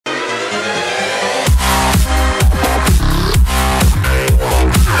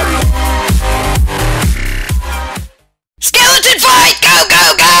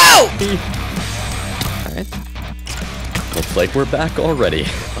like we're back already.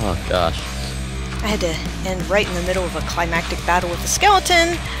 Oh gosh. I had to end right in the middle of a climactic battle with the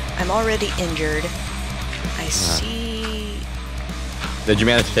skeleton. I'm already injured. I see... Did you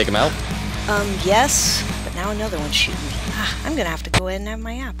manage to take him out? Yes, but now another one's shooting me. I'm gonna have to go ahead and have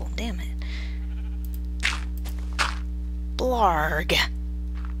my apple, damn it. Blarg.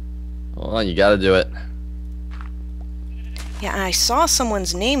 Hold on, you gotta do it. Yeah, and I saw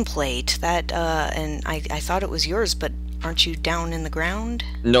someone's nameplate that, and I thought it was yours, but aren't you down in the ground?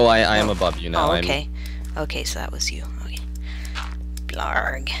 No, I am above you now. Oh, okay. Okay, so that was you. Okay.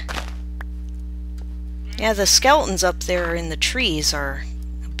 Blarg. Yeah, the skeletons up there in the trees are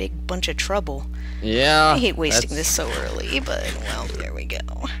a big bunch of trouble. Yeah. I hate wasting this so early, but, well, there we go.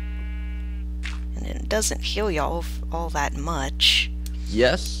 And it doesn't heal y'all all that much.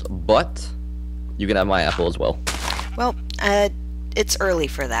 Yes, but you can have my apple as well. Well, it's early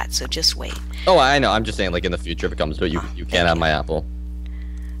for that, so just wait. Oh, I know. I'm just saying, like, in the future if it comes to it, you can have my apple.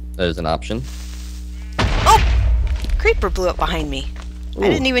 There's an option. Oh! Creeper blew up behind me. Ooh. I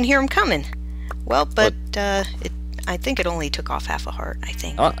didn't even hear him coming. Well, but, I think it only took off half a heart, I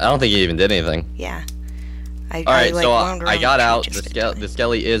think. I don't think he even did anything. Yeah. Alright, so I got out. The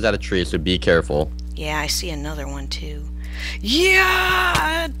skelly is at a tree, so be careful. Yeah, I see another one, too.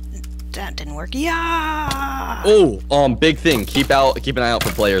 Yeah! That didn't work. Yeah! Oh, big thing. Keep an eye out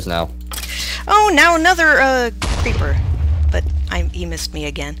for players now. Oh, now another, creeper. But he missed me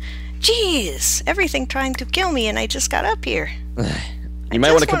again. Jeez! Everything trying to kill me, and I just got up here. You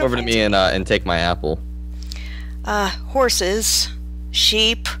might want to come over to me and take my apple. Horses,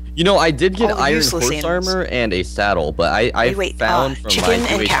 sheep. You know, I did get iron horse animals. armor and a saddle, but I found from my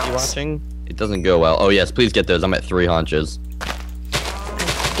UHC watching, it doesn't go well. Oh yes, please get those. I'm at 3 haunches.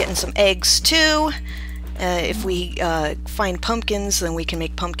 I'm getting some eggs too. If we find pumpkins, then we can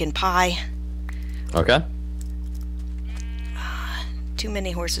make pumpkin pie. Okay. Too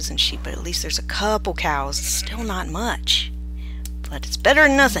many horses and sheep, but at least there's a couple cows. Still not much, but it's better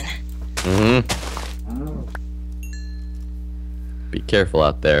than nothing. Be careful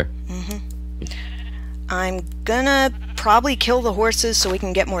out there. I'm gonna probably kill the horses so we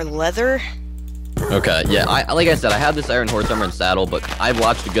can get more leather. Okay, yeah, like I said, I have this iron horse armor and saddle, but I've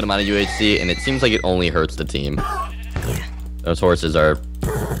watched a good amount of UHC, and it seems like it only hurts the team. Yeah. Those horses are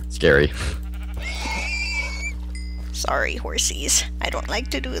scary. Sorry, horsies. I don't like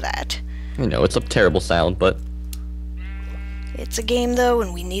to do that. I know, it's a terrible sound, but... It's a game, though,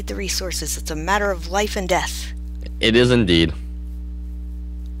 and we need the resources. It's a matter of life and death. It is indeed.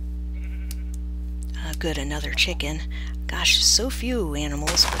 Good, another chicken. Gosh, so few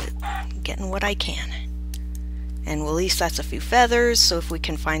animals, but getting what I can. And well, at least that's a few feathers, so if we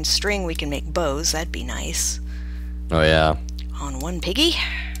can find string, we can make bows. That'd be nice. Oh, yeah. On one piggy.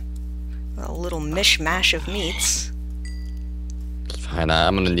 A little mishmash of meats. Fine,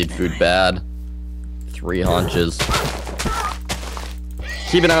 I'm gonna need food bad. 3 haunches.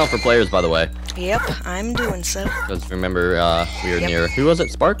 Keep an eye out for players, by the way. Yep, I'm doing so. Because remember, we were near... Who was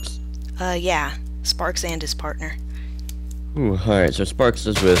it? Sparks? Yeah. Sparks and his partner. Ooh, alright, so Sparks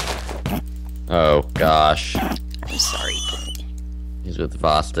is with... Oh, gosh. I'm sorry, Pony. He's with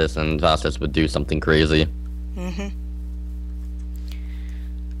Vastus, and Vastus would do something crazy. Let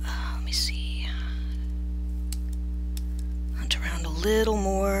me see. Hunt around a little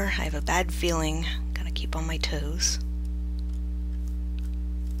more. I have a bad feeling. Gotta keep on my toes.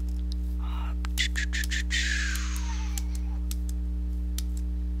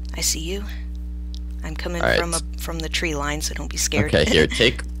 I see you. I'm coming from the tree line, so don't be scared. Okay, here,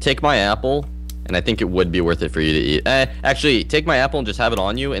 take my apple, and I think it would be worth it for you to eat. Actually, take my apple and just have it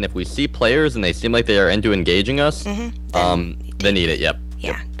on you, and if we see players and they seem like they are into engaging us, then eat it, yep.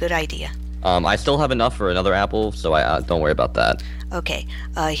 Yeah, good idea. I still have enough for another apple, so don't worry about that. Okay,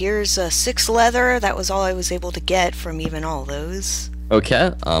 here's 6 leather. That was all I was able to get from even all those.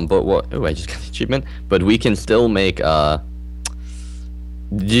 Okay, but what... Oh, I just got the achievement. But we can still make, Did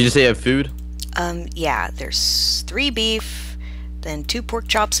you just say you have food? Yeah, there's 3 beef, then 2 pork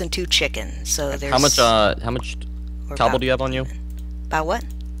chops and 2 chicken. So there's... How much cobble do you have on you? About what?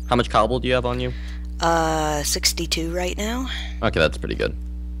 How much cobble do you have on you? 62 right now. Okay, that's pretty good.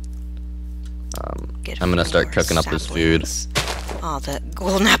 I'm gonna start cooking up this food. Oh, the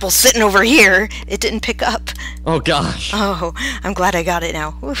golden apple's sitting over here. It didn't pick up. Oh gosh. Oh, I'm glad I got it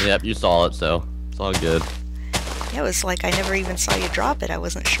now. Oof. Yep, you saw it, so it's all good. Yeah, it was like I never even saw you drop it. I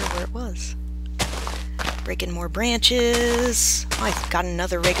wasn't sure where it was. Breaking more branches. Oh, I got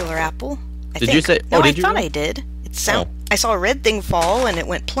another regular apple. Did you say? No, oh, did you? I thought I did. It sound. Oh. I saw a red thing fall and it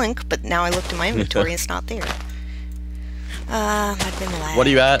went plink, but now I looked in my inventory and it's not there. I've been lagged. What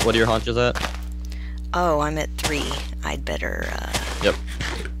are you at? What are your haunches at? Oh, I'm at 3. I'd better, Yep.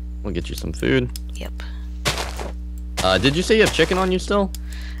 We'll get you some food. Yep. Did you say you have chicken on you still?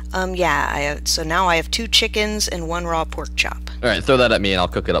 Yeah, so now I have 2 chickens and 1 raw pork chop. Alright, throw that at me and I'll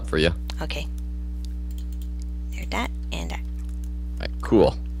cook it up for you. Okay. There's that and that. Alright,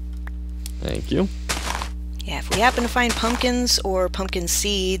 cool. Thank you. Yeah, if we happen to find pumpkins or pumpkin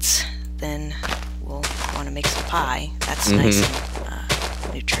seeds, then we'll want to make some pie. That's nice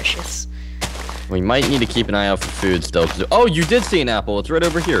and nutritious. We might need to keep an eye out for food still. Oh, you did see an apple. It's right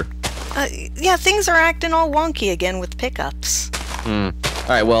over here. Yeah, things are acting all wonky again with pickups.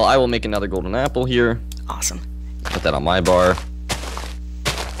 Alright, well, I will make another golden apple here. Awesome. Put that on my bar.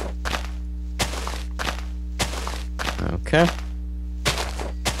 Okay.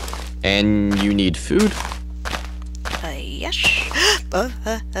 And you need food? Yes.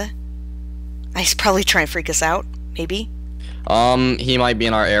 He's probably trying to freak us out, maybe? He might be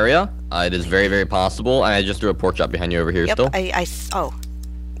in our area. It is very, very possible. I just threw a pork chop behind you over here still. Oh.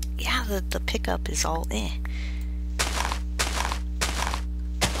 Yeah, the pickup is all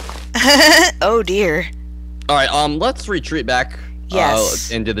Oh dear. Alright, let's retreat back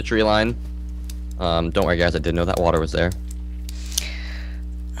into the tree line. Don't worry guys, I didn't know that water was there.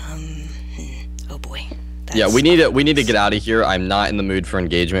 Oh boy. Yeah, we need to get out of here. I'm not in the mood for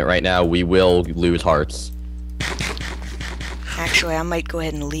engagement right now. We will lose hearts. Actually, I might go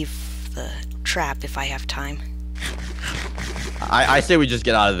ahead and leave the trap if I have time. I say we just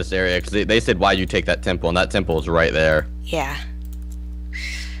get out of this area, because they said, why'd you take that temple? And that temple is right there. Yeah.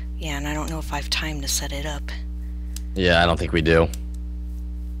 Yeah, and I don't know if I have time to set it up. Yeah, I don't think we do.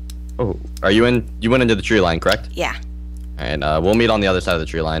 Oh, are you in? You went into the tree line, correct? Yeah. And we'll meet on the other side of the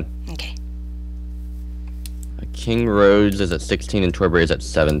tree line. Okay. King Roads is at 16 and Torbury is at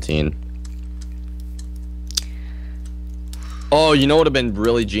 17. Oh, you know what would have been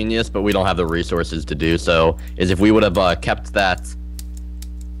really genius, but we don't have the resources to do so, is if we would have kept that,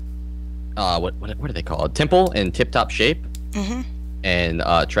 what do they call it? Temple in tip-top shape. And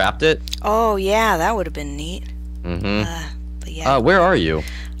trapped it. Oh, yeah, that would have been neat. But yeah. Where are you?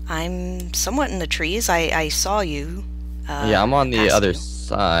 I'm somewhat in the trees. I saw you. Yeah, I'm on the other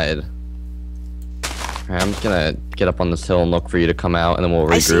side. Alright, I'm just gonna get up on this hill and look for you to come out, and then we'll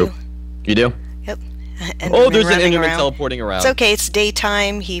regroup. I see you. You do? Yep. Oh, there's an Enderman teleporting around. It's okay. It's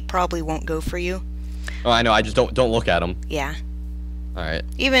daytime. He probably won't go for you. Oh, I know. I just don't look at him. Yeah. All right.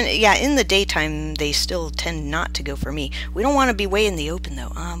 Even in the daytime, they still tend not to go for me. We don't want to be way in the open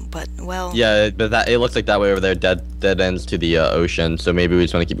though. But well. Yeah, but it looks like that way over there dead ends to the ocean. So maybe we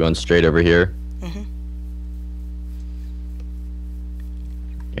just want to keep going straight over here.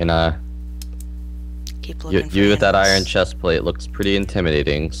 And keep looking. You with that iron chest plate looks pretty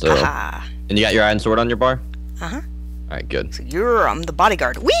intimidating. So. And you got your iron sword on your bar? All right, good. So I'm the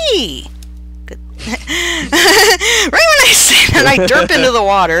bodyguard. Whee! Good. Right when I say that, I derp into the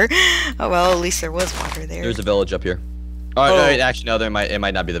water. Oh well, at least there was water there. There's a village up here. Oh, no, actually no, it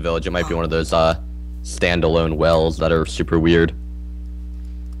might not be the village. It might be one of those standalone wells that are super weird.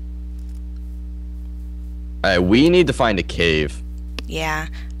 All right, we need to find a cave. Yeah,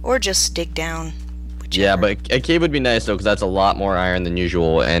 or just dig down. Whichever. Yeah, but a cave would be nice though, because that's a lot more iron than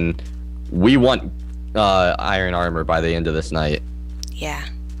usual, and we want iron armor by the end of this night. Yeah.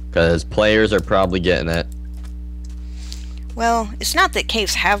 Because players are probably getting it. Well, it's not that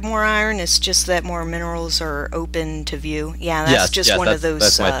caves have more iron, it's just that more minerals are open to view. Yeah, that's just one of those...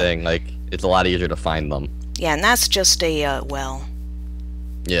 That's my thing, like, it's a lot easier to find them. Yeah, and that's just a, well...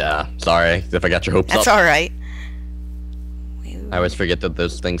 Yeah, sorry if I got your hopes up. That's alright. I always forget that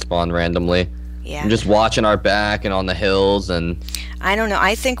those things spawn randomly. Yeah. I'm just watching our back and on the hills and... I don't know.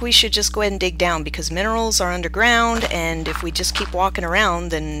 I think we should just go ahead and dig down because minerals are underground, and if we just keep walking around,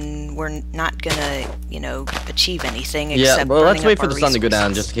 then we're not gonna, achieve anything except yeah, well, let's wait for the sun to go down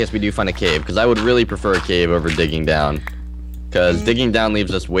resources. just in case we do find a cave, because I would really prefer a cave over digging down. Because digging down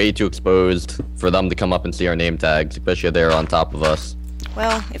leaves us way too exposed for them to come up and see our name tags, especially if they're on top of us.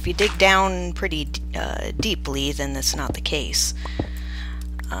 Well, if you dig down pretty deeply, then that's not the case.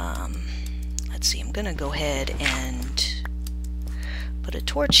 Let's see, I'm gonna go ahead and put a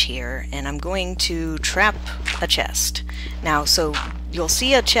torch here, and I'm going to trap a chest. Now, so you'll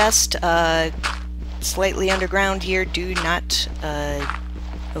see a chest slightly underground here. Do not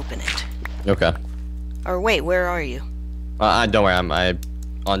open it. Okay. Or wait, where are you? Don't worry, I'm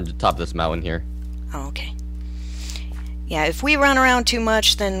on the top of this mountain here. Oh, okay. Yeah, if we run around too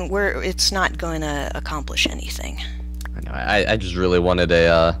much, then it's not going to accomplish anything. I know. I just really wanted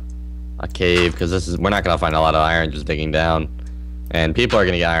a cave, because we're not gonna find a lot of iron just digging down, and people are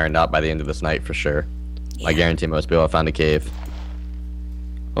gonna get ironed out by the end of this night for sure. Yeah. I guarantee most people have found a cave.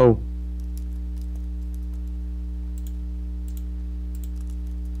 Oh.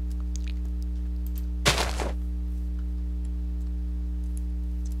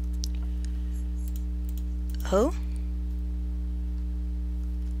 Oh?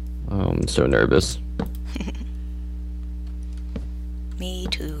 Oh, I'm so nervous. Me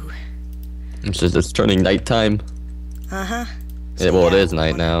too. It's turning nighttime. Uh-huh. Yeah, well, it is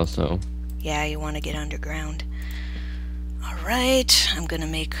night now, so... Yeah, you want to get underground. Alright, I'm gonna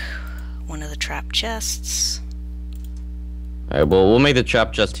make one of the trap chests. Alright, well, we'll make the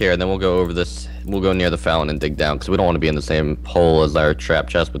trap chest here, and then we'll go over this... We'll go near the fountain and dig down, because we don't want to be in the same hole as our trap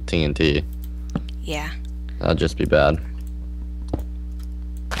chest with TNT. Yeah. That'll just be bad.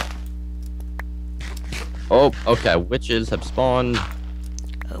 Oh, okay, witches have spawned.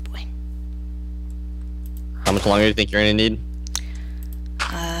 Oh boy. How much longer do you think you're gonna need?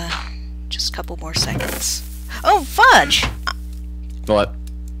 Just a couple more seconds. Oh, fudge! What?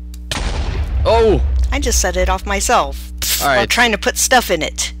 Oh! I just set it off myself. Alright. While trying to put stuff in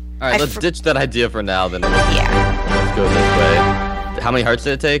it. Alright, let's ditch that idea for now, then. Yeah. Let's go this way. How many hearts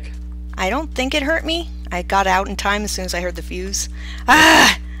did it take? I don't think it hurt me. I got out in time as soon as I heard the fuse.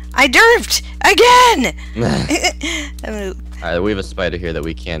 Ah! I derped! Again! Alright, we have a spider here that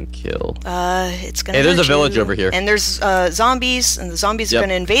we can kill. It's gonna Hey, there's hurt a village you. over here. And there's zombies, and the zombies are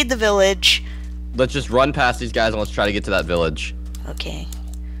gonna invade the village. Let's just run past these guys and let's try to get to that village. Okay.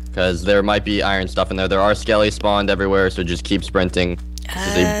 Because there might be iron stuff in there. There are skellies spawned everywhere, so just keep sprinting.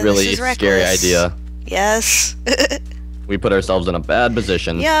 This is a really scary idea. Yes. We put ourselves in a bad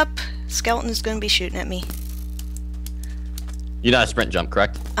position. Yep. Skeleton is gonna be shooting at me. You know how to sprint jump,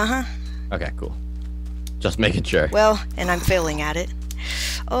 correct? Uh-huh. Okay, cool. Just making sure. Well, and I'm failing at it.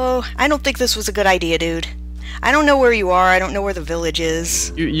 Oh, I don't think this was a good idea, dude. I don't know where you are. I don't know where the village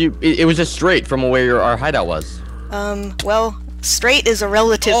is. It was just straight from where our hideout was. Well, straight is a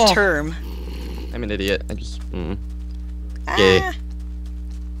relative term. I'm an idiot. I just... Okay.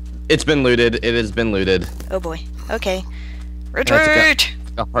 It's been looted. It has been looted. Oh boy. Okay. Retreat!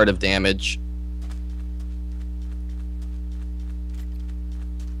 A heart of damage.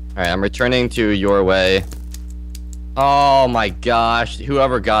 Alright, I'm returning to your way. Oh my gosh.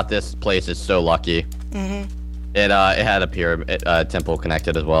 Whoever got this place is so lucky. Mm-hmm. It had a pyramid temple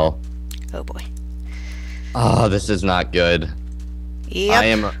connected as well. Oh boy. Oh, this is not good.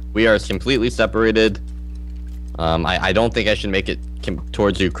 Yep. We are completely separated. I don't think I should make it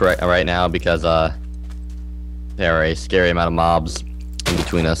towards you right now because there are a scary amount of mobs in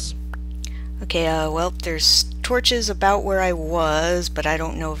between us. Okay, well, there's torches about where I was, but I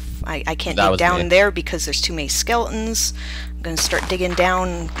don't know if I can't dig down there because there's too many skeletons. I'm gonna start digging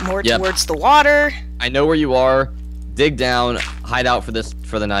down more towards the water. I know where you are. Dig down, hide out for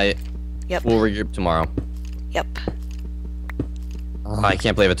the night. Yep. We'll regroup tomorrow. Yep. Oh, I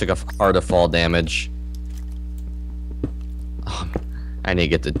can't believe I took a heart of fall damage. I need to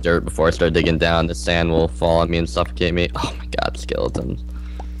get the dirt before I start digging down. The sand will fall on me and suffocate me. Oh my god, skeletons.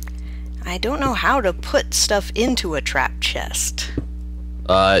 I don't know how to put stuff into a trap chest.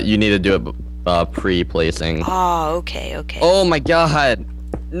 You need to do it pre-placing. Oh, okay, okay. Oh my god!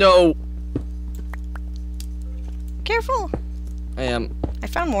 No! Careful! I am. I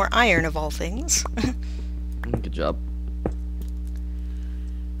found more iron of all things. Good job.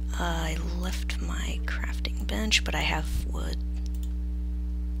 I left my crafting bench, but I have wood.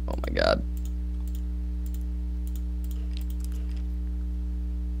 Oh my god.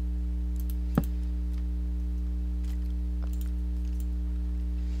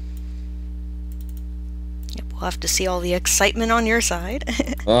 Yep, we'll have to see all the excitement on your side.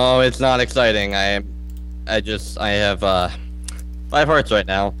 Oh, it's not exciting. I have 5 hearts right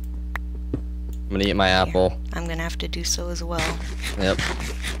now. I'm gonna eat my apple. Here, I'm gonna have to do so as well. Yep.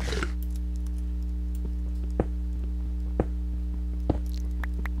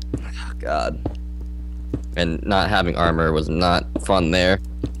 Oh, god. And not having armor was not fun there.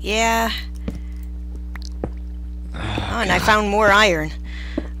 Yeah. Oh, and I found more iron.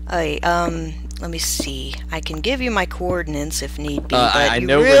 Let me see. I can give you my coordinates if need be, but you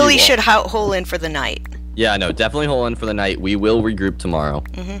really should hole in for the night. Yeah, no, definitely hole in for the night. We will regroup tomorrow.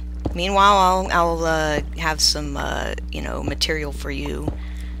 Mm-hmm. Meanwhile, I'll have some, material for you.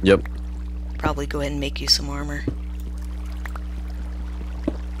 Yep. Probably go ahead and make you some armor.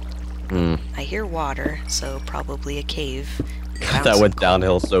 I hear water, so probably a cave. That went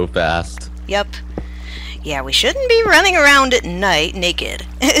downhill so fast. Yep. Yeah, we shouldn't be running around at night naked.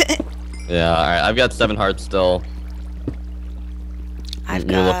 Yeah, alright, I've got 7 hearts still.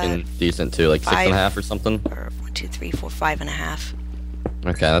 You're looking decent too, like 6.5 or something? Or 1, 2, 3, 4, 5.5.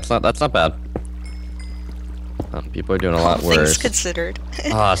 Okay, that's not bad. People are doing a lot worse. Things considered.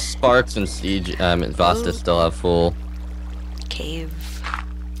 Sparks and Siege, Vasta still have full. Cave.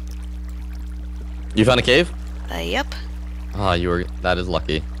 You found a cave? Yep. Oh, that is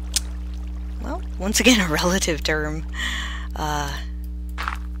lucky. Well, once again, a relative term.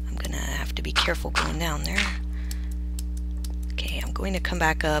 I'm gonna have to be careful going down there. Okay, I'm going to come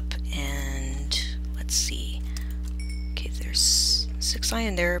back up and let's see. Okay, there's 6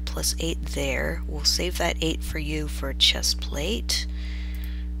 iron there plus 8 there. We'll save that 8 for you for a chest plate.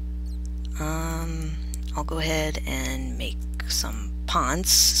 I'll go ahead and make some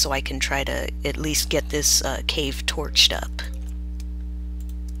ponds so I can try to at least get this cave torched up.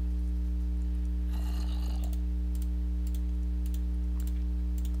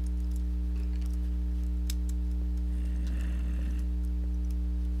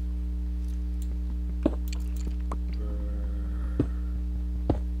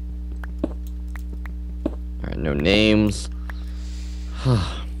 Alright, no names.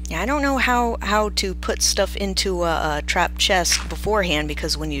 Yeah, I don't know how to put stuff into a trap chest beforehand,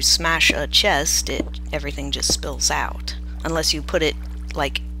 because when you smash a chest, everything just spills out. Unless you put it,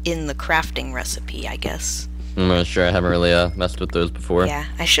 like, in the crafting recipe, I guess. I'm not sure, I haven't really messed with those before. Yeah,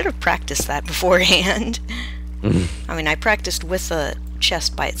 I should have practiced that beforehand. I mean, I practiced with a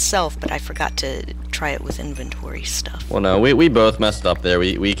chest by itself, but I forgot to try it with inventory stuff. Well, no, we both messed up there.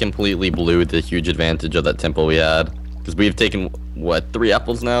 We completely blew the huge advantage of that temple we had. Because we've taken, what, 3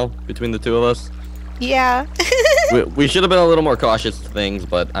 apples now between the two of us? Yeah. we should have been a little more cautious to things,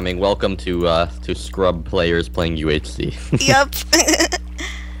 but, I mean, welcome to scrub players playing UHC. Yep.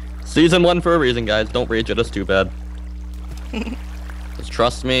 Season 1 for a reason, guys. Don't rage at us too bad. Just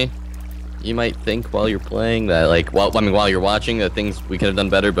trust me. You might think while you're playing that, like, while you're watching, that things we could have done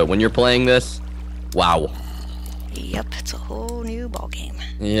better, but when you're playing this, wow. Yep, it's a whole new ballgame.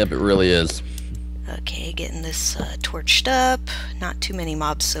 Yep, it really is. Okay, getting this torched up. Not too many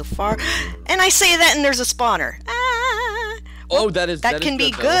mobs so far. And I say that and there's a spawner. Ah! Oh, that can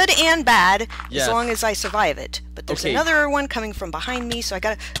be good and bad, yes, as long as I survive it. But there's okay, another one coming from behind me, so I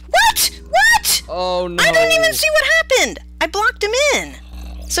gotta... What? What? Oh, no. I don't even see what happened. I blocked him in,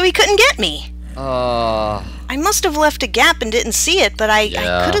 so he couldn't get me. I must have left a gap and didn't see it, but I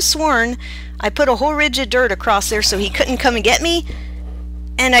could have sworn I put a whole ridge of dirt across there so he couldn't come and get me.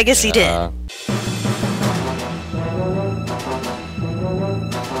 And I guess he did.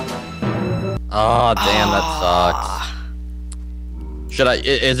 Oh, damn, that sucks.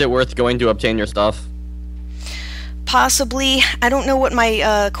 Is it worth going to obtain your stuff? Possibly. I don't know what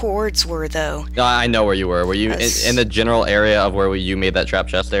my coords were, though. I know where you were. Were you in the general area of where you made that trap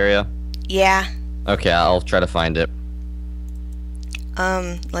chest area? Yeah. Okay, I'll try to find it.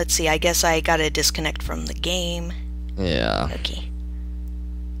 Let's see. I guess I gotta disconnect from the game. Yeah. Okay.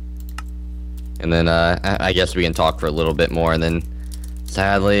 And then, I guess we can talk for a little bit more, and then,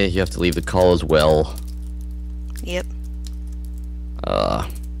 sadly, you have to leave the call as well. Yep.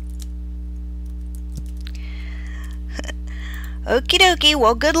 Okie dokie,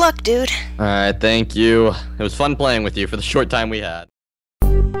 well, good luck, dude. Alright, thank you. It was fun playing with you for the short time we had.